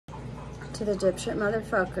to the dipshit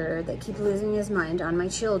motherfucker that keeps losing his mind on my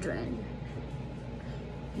children.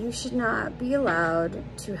 You should not be allowed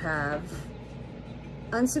to have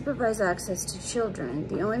unsupervised access to children.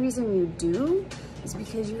 The only reason you do is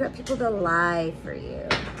because you got people to lie for you.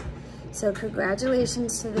 So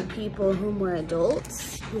congratulations to the people whom were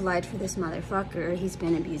adults who lied for this motherfucker. He's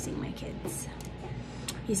been abusing my kids.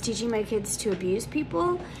 He's teaching my kids to abuse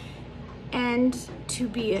people and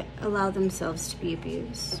to allow themselves to be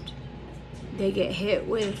abused. They get hit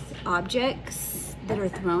with objects that are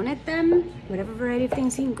thrown at them, whatever variety of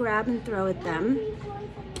things he can grab and throw at them.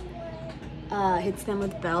 Hits them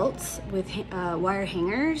with belts, with wire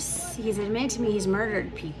hangers. He's admitted to me he's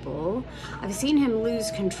murdered people. I've seen him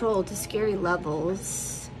lose control to scary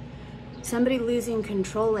levels. Somebody losing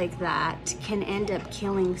control like that can end up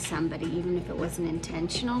killing somebody, even if it wasn't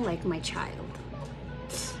intentional, like my child.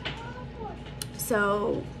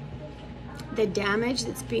 So the damage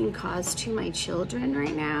that's being caused to my children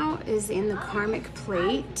right now is in the karmic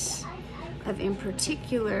plate of, in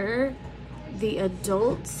particular, the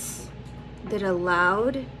adults that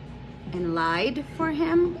allowed and lied for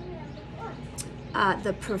him,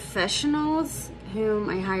 the professionals whom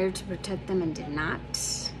I hired to protect them and did not,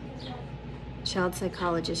 child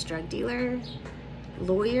psychologist, drug dealer,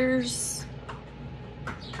 lawyers,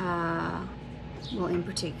 well, in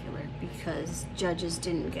particular, because judges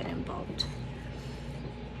didn't get involved.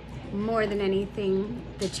 More than anything,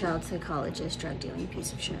 the child psychologist, drug dealing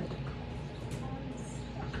piece of shit.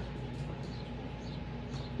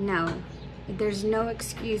 No. There's no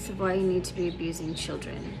excuse of why you need to be abusing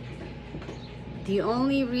children. The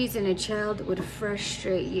only reason a child would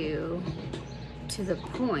frustrate you to the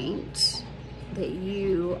point that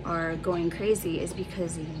you are going crazy is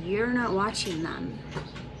because you're not watching them.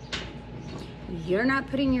 You're not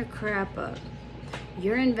putting your crap up.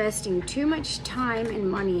 You're investing too much time and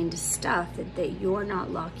money into stuff that you're not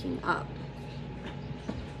locking up.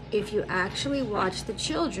 If you actually watch the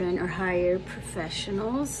children or hire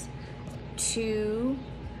professionals to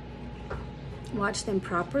watch them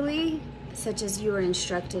properly, such as you are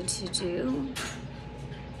instructed to do,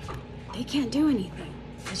 they can't do anything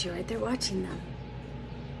because you're right there watching them.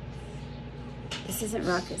 This isn't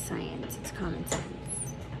rocket science, it's common sense.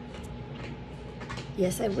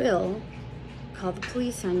 Yes, I will call the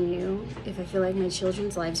police on you if I feel like my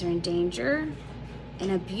children's lives are in danger.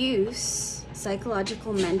 And abuse,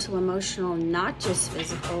 psychological, mental, emotional, not just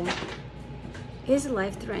physical, is a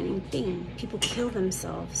life-threatening thing. People kill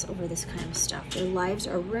themselves over this kind of stuff. Their lives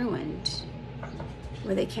are ruined,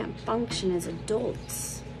 where they can't function as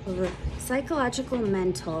adults over psychological,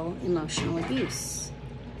 mental, emotional abuse.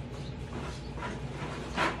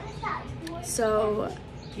 So,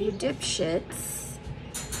 you dipshits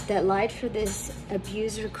that lied for this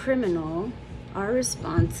abuser criminal are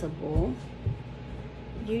responsible.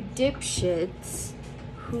 You dipshits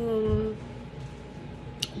whom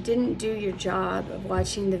didn't do your job of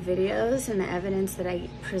watching the videos and the evidence that I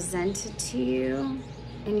presented to you,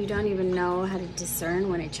 and you don't even know how to discern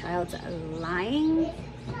when a child's lying,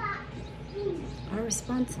 are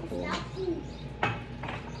responsible.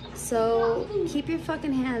 So keep your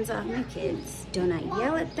fucking hands off my kids. Do not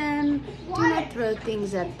yell at them. Do not throw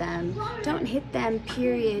things at them. Don't hit them,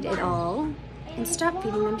 period, at all. And stop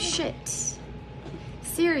feeding them shit.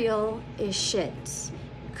 Cereal is shit.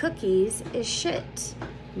 Cookies is shit.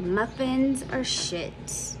 Muffins are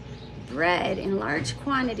shit. Bread in large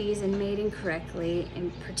quantities and made incorrectly,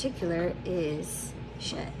 in particular, is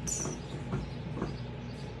shit.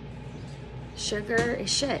 Sugar is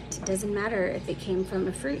shit. It doesn't matter if it came from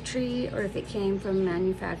a fruit tree or if it came from a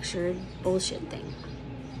manufactured bullshit thing.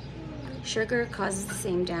 Sugar causes the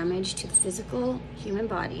same damage to the physical human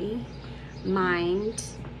body, mind,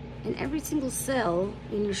 and every single cell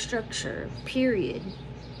in your structure, period.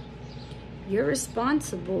 You're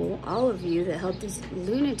responsible, all of you that helped this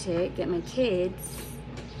lunatic get my kids,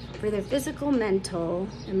 for their physical, mental,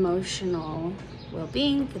 emotional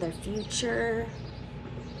well-being, for their future.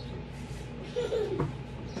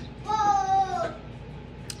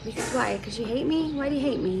 Because why? Because you hate me? Why do you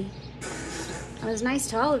hate me? I was nice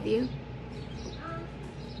to all of you.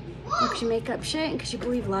 Because you make up shit and because you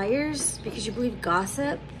believe liars, because you believe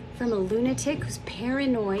gossip from a lunatic who's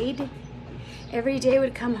paranoid. Every day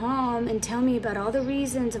would come home and tell me about all the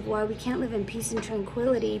reasons of why we can't live in peace and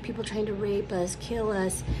tranquility. People trying to rape us, kill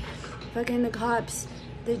us, fucking the cops,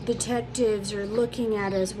 the detectives are looking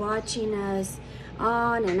at us, watching us,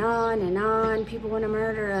 on and on and on. People want to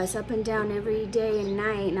murder us up and down every day and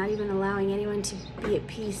night, not even allowing anyone to be at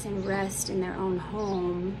peace and rest in their own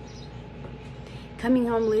home. Coming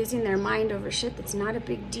home losing their mind over shit that's not a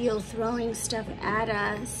big deal, throwing stuff at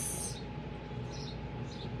us.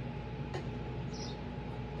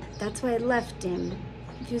 That's why I left him.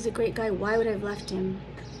 If he was a great guy, why would I have left him?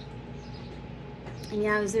 And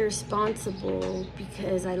yeah, I was irresponsible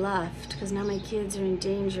because I left. Because now my kids are in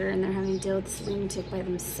danger and they're having to deal with this lunatic by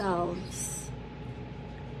themselves.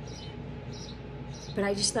 But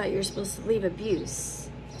I just thought you were supposed to leave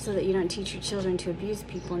abuse so that you don't teach your children to abuse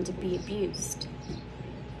people and to be abused.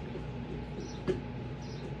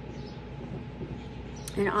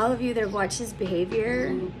 And all of you that watch his behavior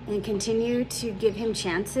and continue to give him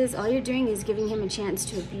chances, all you're doing is giving him a chance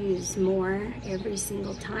to abuse more every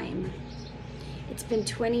single time. It's been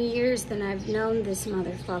 20 years that I've known this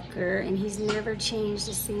motherfucker, and he's never changed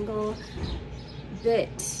a single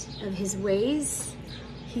bit of his ways.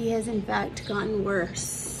 He has in fact gotten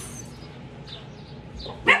worse.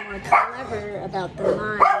 Be more clever about the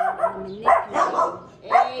line and the manipulating.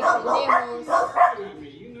 Hey, pendejos.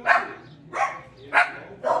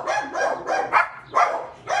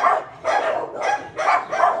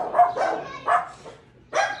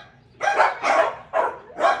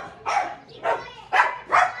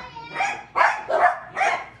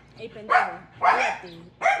 Hey, pendejo, cállate,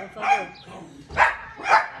 por favor.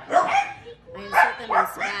 I insert them in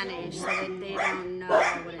Spanish so that they don't know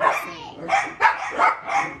what I'm saying.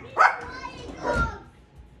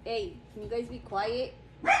 Hey, can you guys be quiet?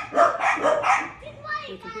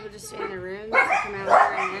 Can people just stay in their rooms and come out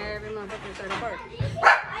here and every motherfucker start a party?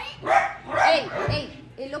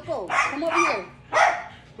 Hey, loco, come over here.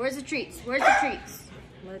 Where's the treats? Where's the treats?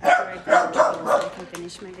 Let's go right there so I can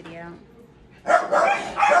finish my video.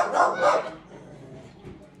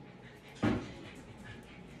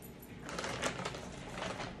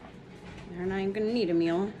 They're not even gonna need a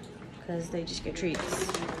meal because they just get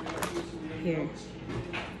treats. Here.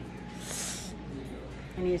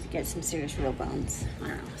 I need to get some serious real bones. I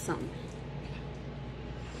don't know, something.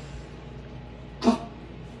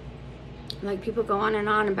 Like, people go on and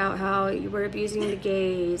on about how we're abusing the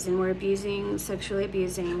gays and we're sexually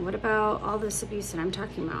abusing. What about all this abuse that I'm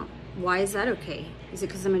talking about? Why is that okay? Is it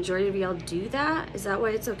because the majority of y'all do that? Is that why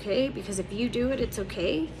it's okay? Because if you do it, it's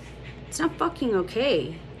okay? It's not fucking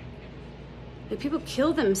okay. Like, people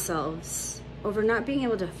kill themselves over not being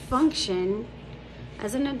able to function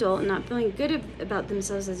as an adult and not feeling good about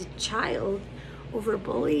themselves as a child over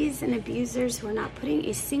bullies and abusers who are not putting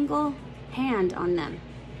a single hand on them.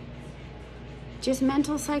 Just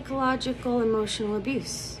mental, psychological, emotional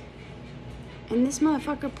abuse. And this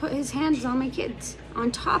motherfucker put his hands on my kids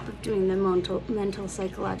on top of doing the mental,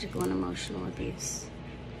 psychological, and emotional abuse.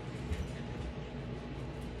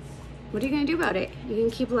 What are you gonna do about it? You gonna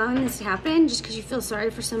keep allowing this to happen just because you feel sorry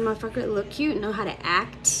for some motherfucker that look cute and know how to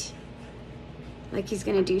act like he's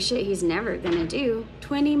gonna do shit he's never gonna do?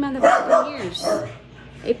 20 motherfucking years.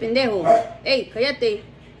 Hey, pendejo. Hey, cállate.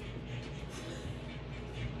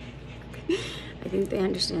 I think they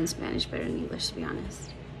understand Spanish better than English, to be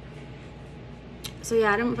honest. So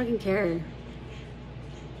yeah, I don't fucking care.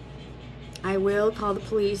 I will call the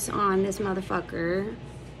police on this motherfucker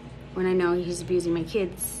when I know he's abusing my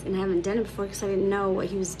kids. And I haven't done it before because I didn't know what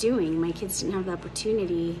he was doing. My kids didn't have the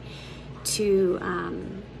opportunity to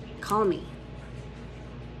call me.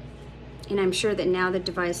 And I'm sure that now the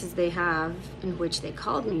devices they have, in which they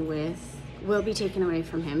called me with, will be taken away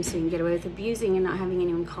from him so he can get away with abusing and not having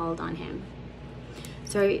anyone called on him.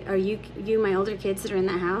 So are you my older kids that are in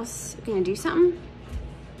that house, gonna do something?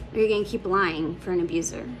 Or are you gonna keep lying for an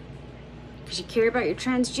abuser? Because you care about your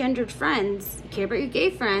transgendered friends, you care about your gay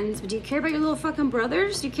friends, but do you care about your little fucking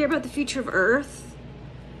brothers? Do you care about the future of Earth?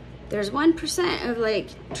 There's 1% of like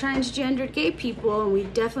transgendered gay people, and we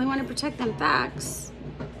definitely want to protect them, facts.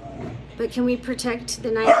 But can we protect the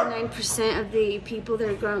 99% of the people that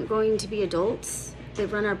are going to be adults that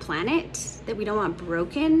run our planet, that we don't want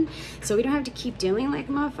broken, so we don't have to keep dealing like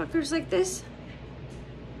motherfuckers like this?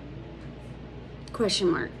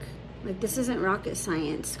 Question mark. Like, this isn't rocket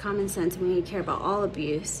science, common sense. We need to care about all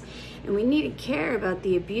abuse, and we need to care about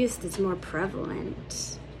the abuse that's more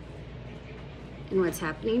prevalent. And what's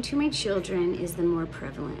happening to my children is the more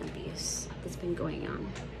prevalent abuse that's been going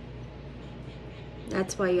on.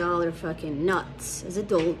 That's why y'all are fucking nuts as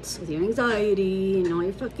adults with your anxiety and all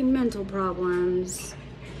your fucking mental problems.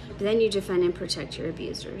 But then you defend and protect your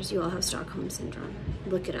abusers. You all have Stockholm Syndrome.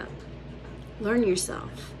 Look it up. Learn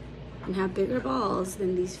yourself and have bigger balls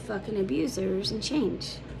than these fucking abusers and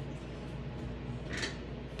change.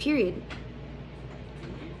 Period.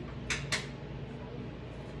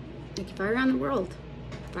 Like, if I ran the world,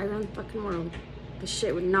 if I ran the fucking world, this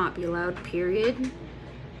shit would not be allowed, period.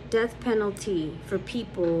 Death penalty for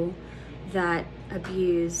people that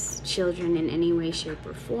abuse children in any way, shape,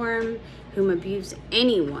 or form, whom abuse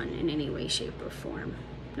anyone in any way, shape, or form.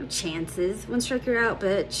 No chances. One strike, you're out,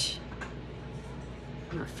 bitch.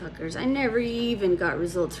 Motherfuckers. I never even got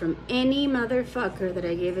results from any motherfucker that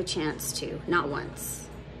I gave a chance to. Not once.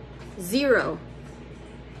 0.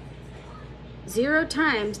 0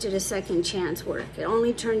 times did a second chance work. It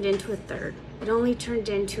only turned into a third. It only turned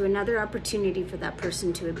into another opportunity for that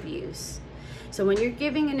person to abuse. So when you're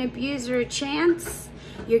giving an abuser a chance,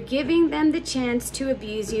 you're giving them the chance to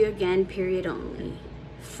abuse you again, period only.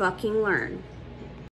 Fucking learn.